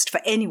severe test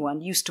for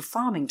anyone used to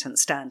Farmington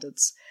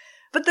standards.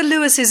 But the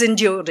Lewises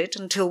endured it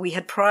until we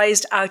had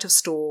prized out of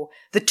store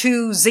the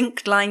 2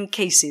 zinc-lined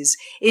cases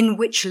in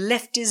which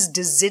Lefty's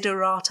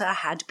desiderata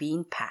had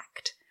been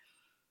packed.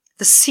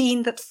 The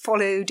scene that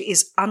followed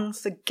is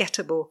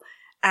unforgettable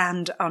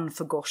and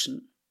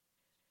unforgotten.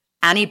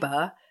 Annie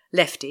Burr,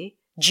 Lefty,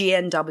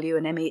 GNW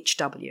and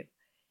MHW.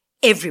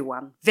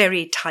 Everyone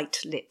very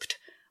tight-lipped.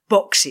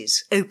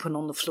 Boxes open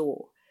on the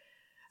floor.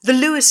 The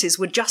Lewises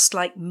were just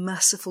like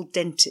merciful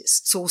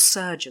dentists or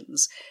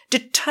surgeons,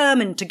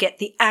 determined to get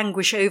the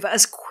anguish over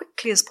as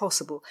quickly as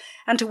possible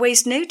and to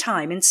waste no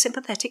time in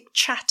sympathetic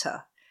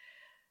chatter.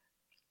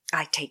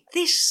 I take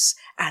this,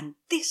 and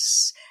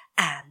this,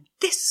 and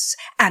this,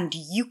 and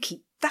you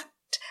keep that,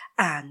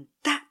 and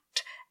that.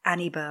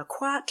 Annie Burr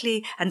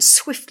quietly and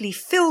swiftly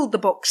filled the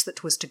box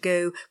that was to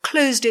go,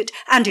 closed it,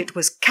 and it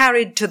was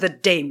carried to the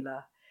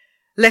Daimler.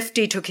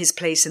 Lefty took his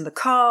place in the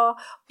car,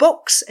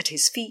 box at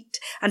his feet,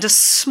 and a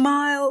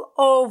smile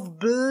of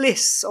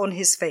bliss on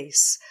his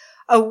face.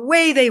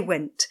 Away they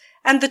went,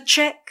 and the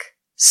cheque,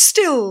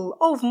 still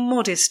of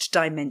modest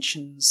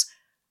dimensions,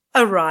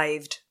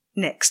 arrived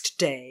next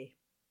day.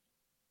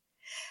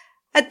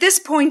 At this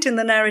point in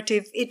the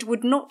narrative, it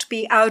would not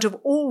be out of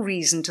all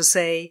reason to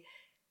say,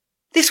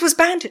 this was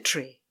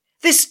banditry.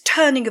 This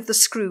turning of the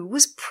screw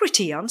was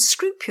pretty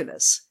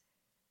unscrupulous.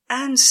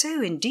 And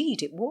so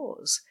indeed it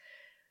was.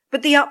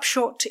 But the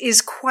upshot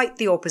is quite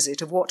the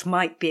opposite of what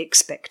might be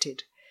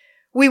expected.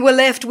 We were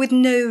left with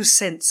no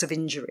sense of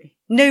injury,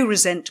 no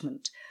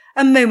resentment,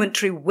 a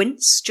momentary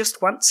wince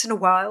just once in a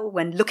while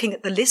when looking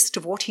at the list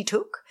of what he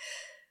took.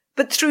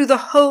 But through the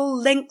whole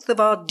length of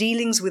our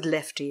dealings with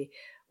Lefty,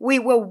 we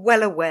were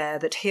well aware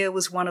that here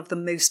was one of the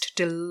most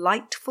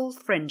delightful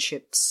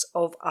friendships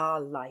of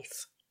our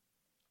life.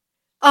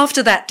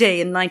 After that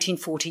day in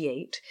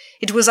 1948,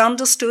 it was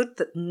understood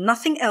that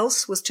nothing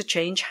else was to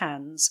change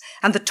hands,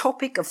 and the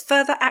topic of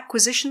further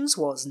acquisitions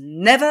was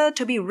never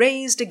to be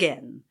raised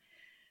again.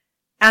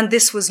 And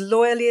this was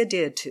loyally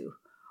adhered to,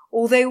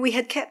 although we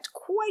had kept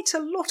quite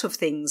a lot of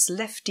things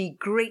Lefty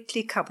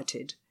greatly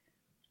coveted.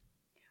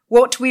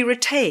 What we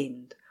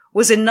retained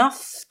was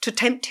enough to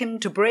tempt him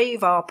to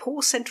brave our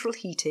poor central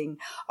heating,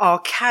 our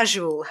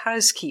casual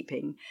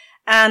housekeeping,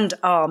 and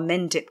our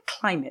Mendip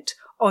climate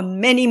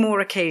on many more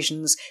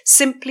occasions,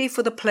 simply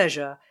for the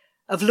pleasure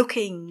of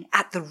looking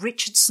at the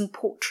Richardson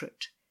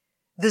portrait,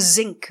 the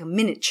zinc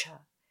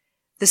miniature,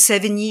 the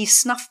Sévigné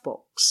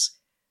snuff-box,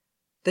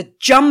 the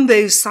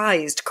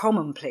jumbo-sized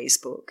commonplace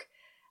book,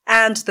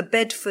 and the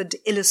Bedford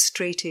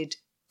illustrated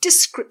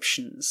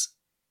descriptions,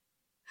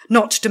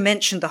 not to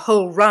mention the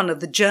whole run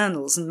of the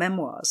journals and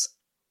memoirs.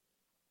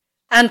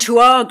 And to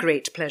our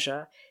great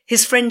pleasure,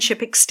 his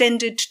friendship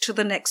extended to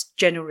the next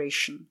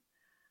generation.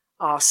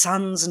 Our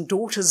sons and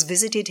daughters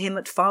visited him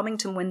at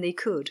Farmington when they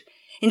could.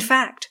 In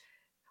fact,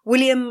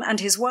 William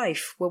and his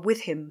wife were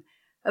with him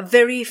a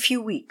very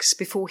few weeks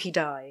before he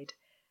died,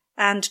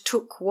 and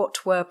took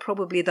what were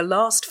probably the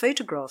last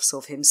photographs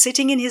of him,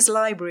 sitting in his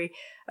library,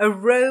 a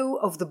row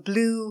of the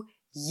blue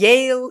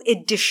Yale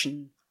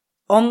edition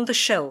on the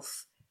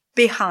shelf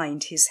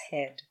behind his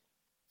head.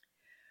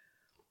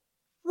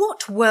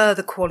 What were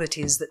the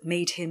qualities that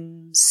made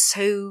him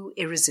so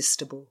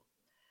irresistible?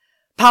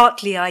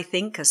 Partly, I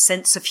think, a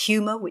sense of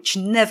humour which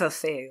never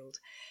failed,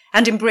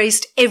 and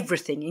embraced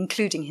everything,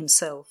 including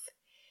himself.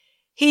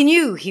 He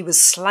knew he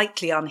was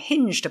slightly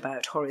unhinged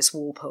about Horace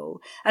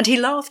Walpole, and he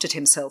laughed at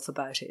himself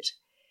about it.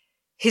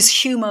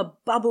 His humour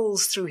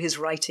bubbles through his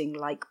writing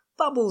like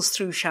bubbles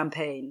through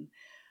champagne,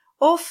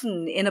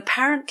 often in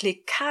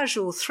apparently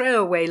casual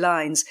throwaway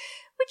lines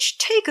which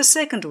take a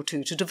second or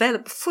two to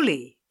develop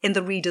fully in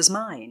the reader's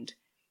mind.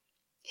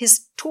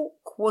 His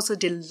talk was a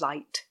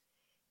delight.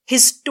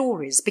 His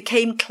stories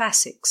became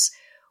classics,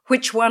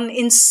 which one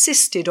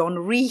insisted on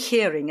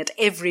rehearing at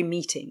every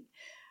meeting.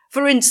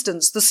 For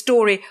instance, the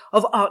story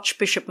of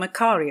Archbishop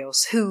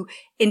Makarios, who,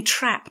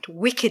 entrapped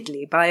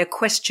wickedly by a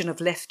question of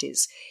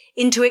Lefty's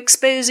into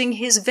exposing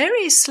his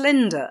very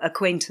slender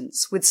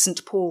acquaintance with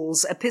St.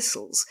 Paul's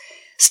epistles,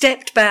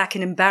 stepped back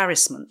in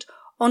embarrassment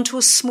onto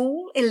a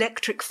small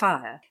electric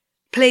fire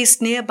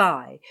placed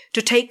nearby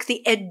to take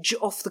the edge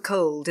off the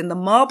cold in the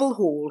marble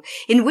hall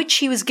in which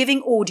he was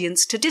giving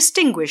audience to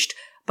distinguished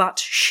but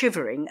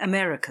shivering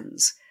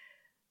Americans.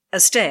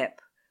 A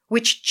step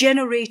which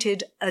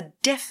generated a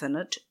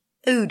definite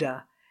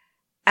odour,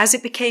 as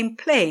it became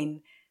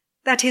plain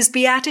that his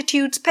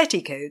Beatitude's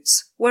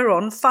petticoats were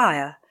on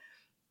fire.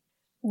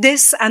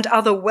 This and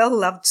other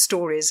well-loved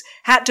stories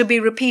had to be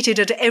repeated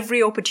at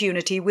every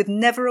opportunity, with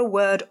never a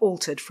word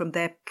altered from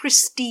their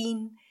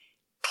pristine,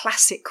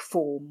 classic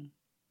form.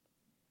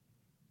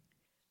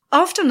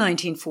 After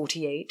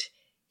 1948,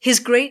 his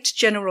great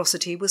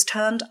generosity was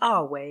turned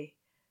our way.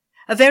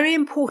 A very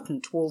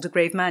important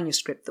Waldegrave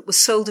manuscript that was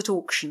sold at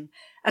auction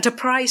at a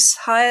price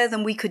higher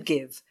than we could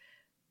give,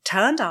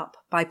 turned up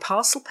by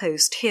parcel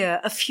post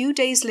here a few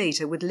days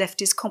later with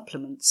Lefty's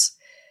compliments.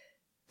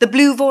 The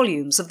blue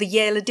volumes of the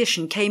Yale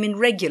edition came in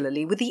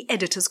regularly with the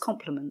editor's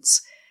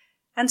compliments,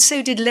 and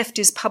so did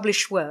Lefty's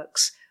published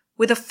works,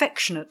 with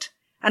affectionate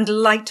and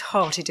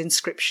light-hearted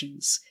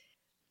inscriptions.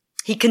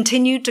 He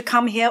continued to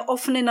come here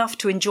often enough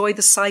to enjoy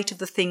the sight of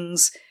the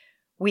things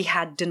we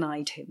had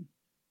denied him.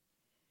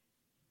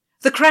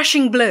 The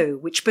crashing blow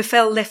which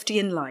befell Lefty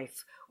in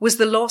life was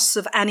the loss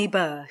of Annie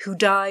Burr, who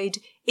died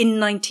in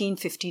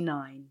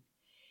 1959.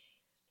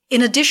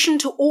 In addition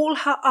to all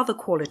her other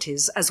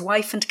qualities as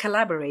wife and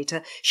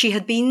collaborator, she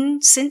had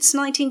been, since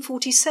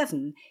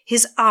 1947,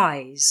 his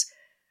eyes,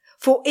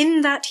 for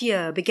in that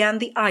year began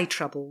the eye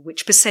trouble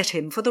which beset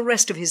him for the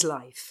rest of his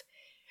life.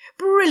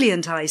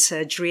 Brilliant eye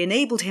surgery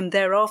enabled him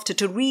thereafter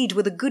to read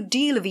with a good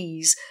deal of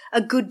ease,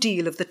 a good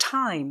deal of the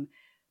time,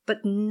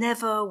 but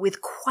never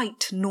with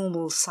quite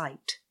normal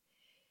sight.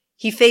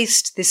 He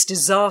faced this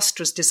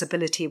disastrous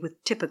disability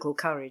with typical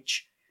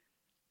courage.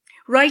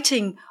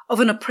 Writing of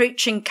an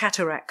approaching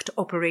cataract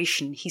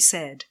operation, he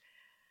said,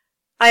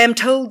 "I am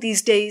told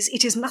these days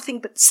it is nothing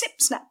but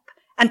snip-snap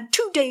and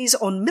 2 days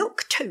on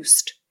milk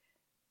toast."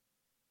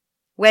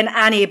 When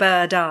Annie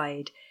Burr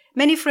died,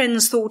 many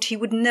friends thought he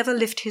would never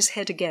lift his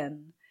head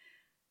again.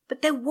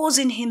 But there was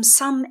in him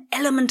some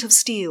element of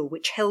steel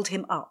which held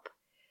him up.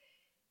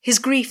 His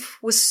grief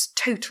was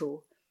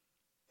total,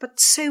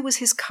 but so was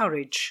his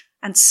courage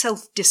and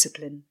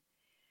self-discipline.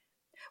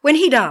 When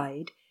he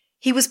died,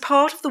 he was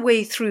part of the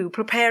way through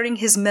preparing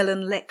his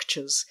Mellon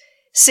lectures,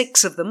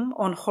 6 of them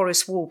on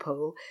Horace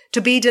Walpole,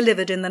 to be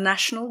delivered in the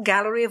National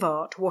Gallery of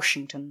Art,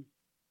 Washington.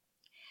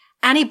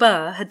 Annie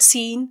Burr had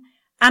seen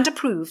and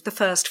approved the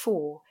first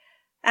 4,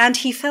 and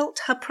he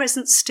felt her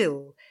presence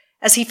still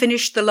as he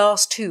finished the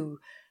last 2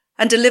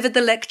 and delivered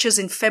the lectures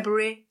in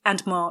February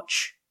and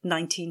March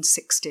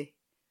 1960.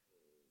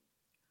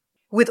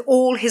 With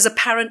all his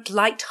apparent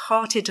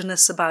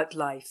light-heartedness about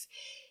life,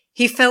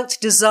 he felt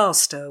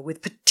disaster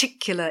with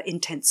particular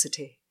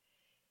intensity.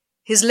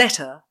 His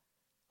letter,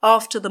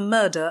 after the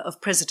murder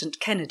of President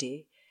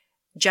Kennedy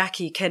 —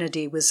 Jackie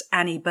Kennedy was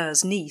Annie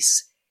Burr's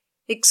niece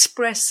 —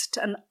 expressed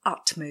an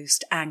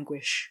utmost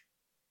anguish.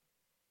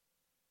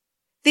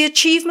 The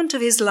achievement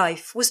of his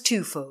life was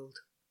twofold.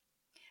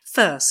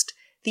 First,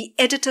 the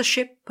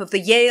editorship of the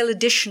Yale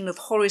edition of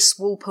Horace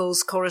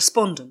Walpole's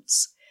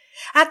correspondence.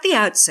 At the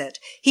outset,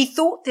 he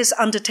thought this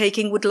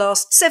undertaking would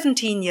last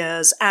 17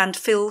 years and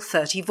fill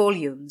 30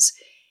 volumes.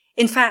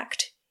 In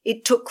fact,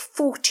 it took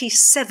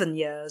 47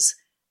 years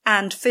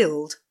and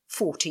filled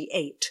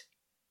 48.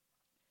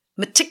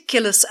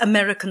 Meticulous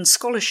American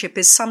scholarship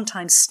is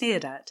sometimes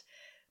sneered at,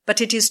 but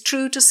it is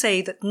true to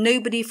say that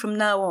nobody from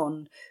now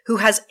on who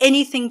has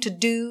anything to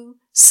do,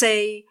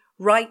 say,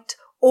 write,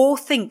 or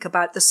think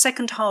about the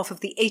second half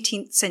of the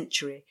 18th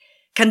century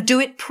can do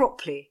it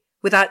properly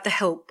without the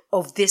help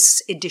of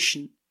this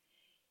edition.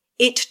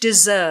 It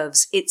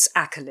deserves its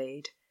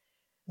accolade,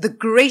 the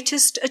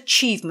greatest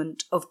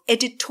achievement of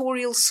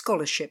editorial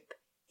scholarship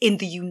in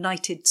the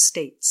United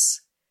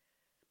States.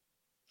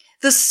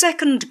 The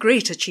second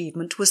great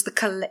achievement was the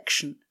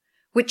collection,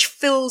 which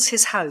fills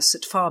his house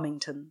at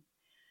Farmington.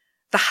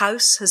 The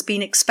house has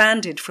been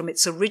expanded from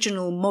its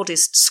original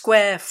modest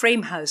square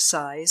frame-house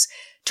size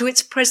to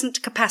its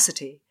present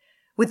capacity,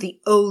 with the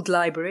old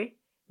library,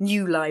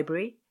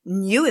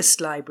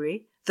 newest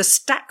library, the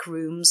stack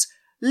rooms,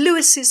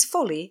 Lewis's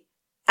Folly,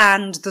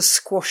 and the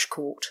squash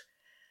court.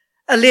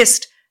 A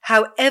list,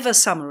 however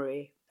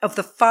summary, of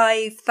the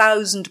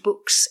 5,000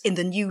 books in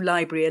the new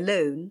library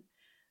alone,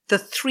 the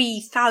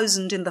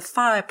 3,000 in the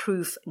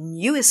fireproof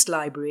newest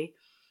library,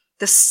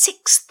 the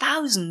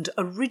 6,000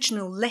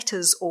 original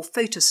letters or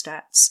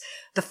photostats,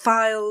 the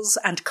files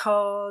and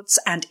cards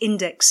and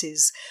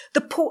indexes,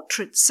 the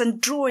portraits and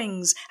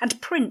drawings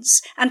and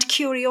prints and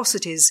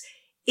curiosities,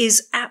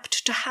 is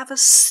apt to have a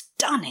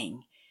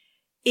stunning,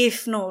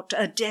 if not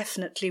a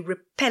definitely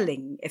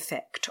repelling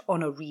effect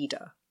on a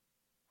reader.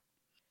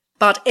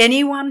 But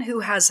anyone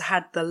who has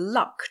had the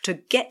luck to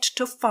get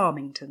to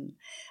Farmington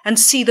and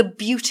see the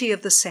beauty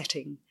of the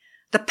setting,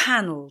 the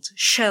panelled,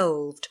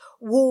 shelved,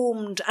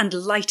 warmed and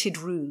lighted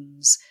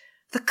rooms,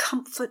 the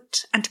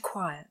comfort and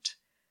quiet,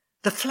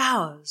 the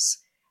flowers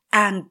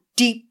and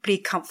deeply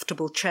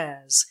comfortable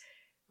chairs,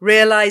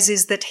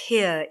 realises that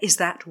here is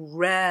that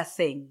rare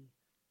thing,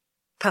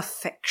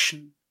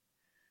 perfection.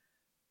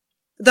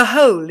 The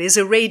whole is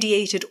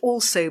irradiated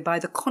also by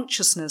the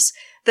consciousness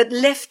that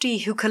Lefty,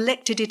 who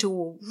collected it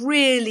all,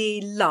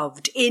 really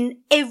loved,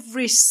 in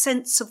every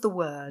sense of the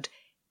word,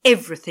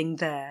 everything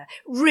there,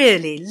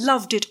 really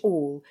loved it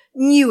all,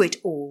 knew it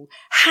all,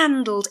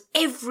 handled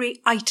every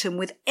item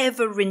with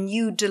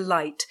ever-renewed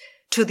delight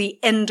to the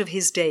end of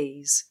his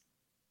days.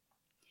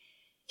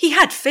 He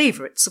had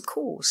favourites, of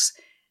course,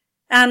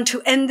 and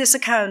to end this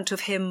account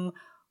of him,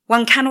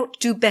 one cannot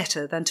do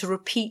better than to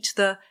repeat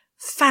the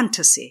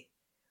fantasy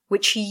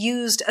which he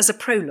used as a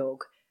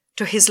prologue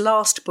to his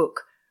last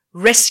book,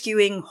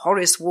 Rescuing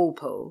Horace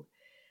Walpole.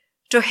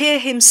 To hear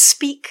him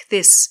speak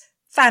this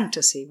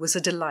fantasy was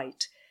a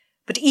delight,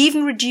 but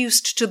even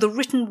reduced to the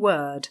written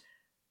word,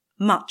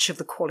 much of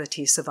the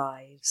quality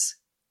survives.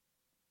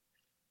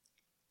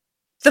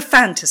 The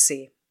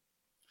fantasy.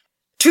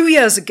 2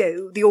 years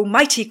ago, the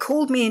Almighty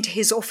called me into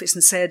his office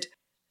and said,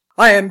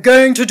 I am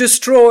going to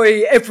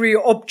destroy every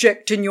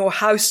object in your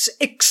house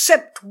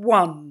except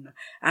one,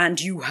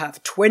 and you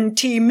have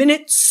 20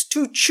 minutes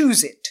to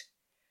choose it.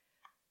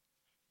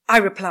 I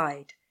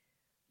replied,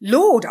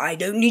 Lord, I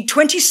don't need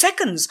 20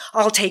 seconds.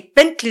 I'll take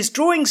Bentley's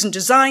drawings and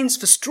designs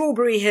for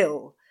Strawberry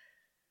Hill.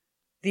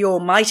 The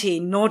Almighty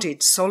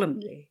nodded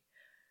solemnly.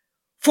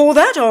 For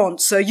that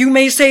answer you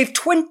may save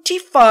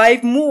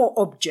 25 more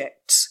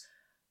objects.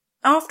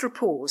 After a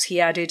pause he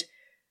added,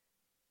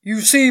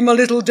 You seem a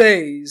little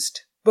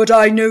dazed, but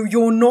I know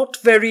you're not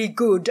very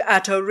good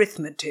at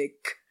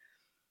arithmetic.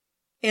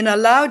 In a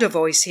louder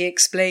voice he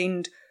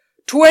explained,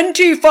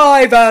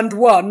 25 and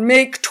 1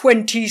 make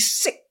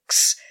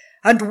 26,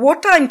 and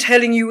what I'm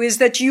telling you is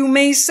that you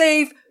may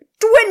save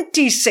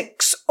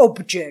 26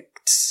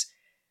 objects.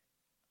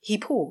 He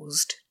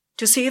paused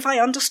to see if I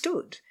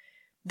understood.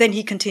 Then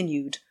he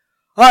continued,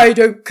 I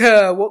don't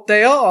care what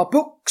they are,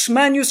 books,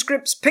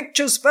 manuscripts,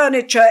 pictures,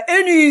 furniture,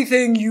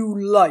 anything you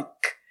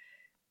like.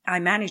 I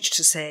managed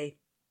to say,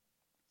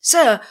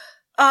 Sir,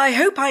 I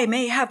hope I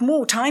may have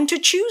more time to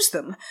choose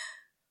them.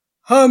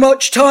 How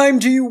much time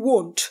do you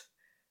want?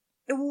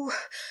 Oh,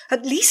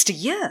 at least a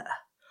year.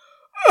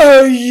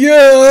 A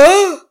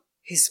year?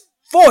 His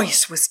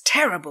voice was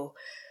terrible.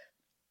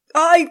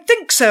 I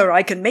think, sir,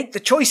 I can make the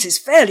choices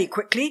fairly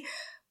quickly,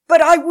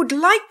 but I would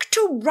like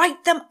to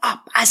write them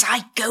up as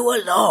I go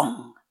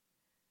along.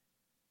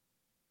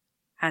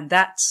 And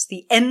that's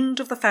the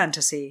end of the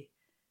fantasy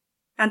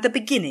and the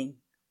beginning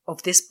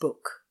of this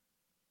book.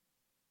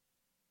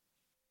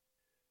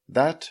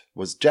 That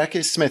was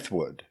Jackie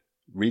Smithwood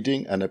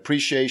reading An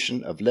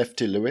Appreciation of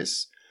Lefty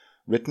Lewis,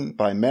 written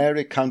by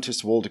Mary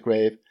Countess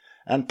Waldegrave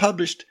and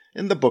published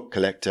in The Book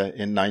Collector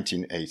in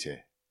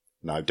 1980.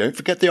 Now don't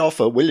forget the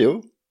offer, will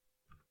you?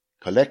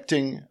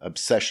 Collecting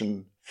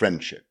Obsession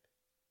Friendship.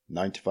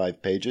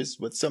 95 pages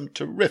with some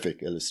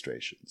terrific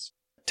illustrations.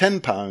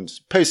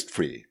 £10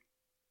 post-free.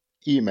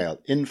 Email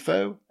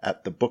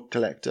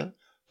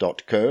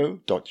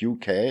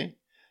info@thebookcollector.co.uk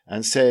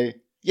and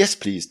say, yes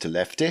please to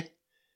Lefty.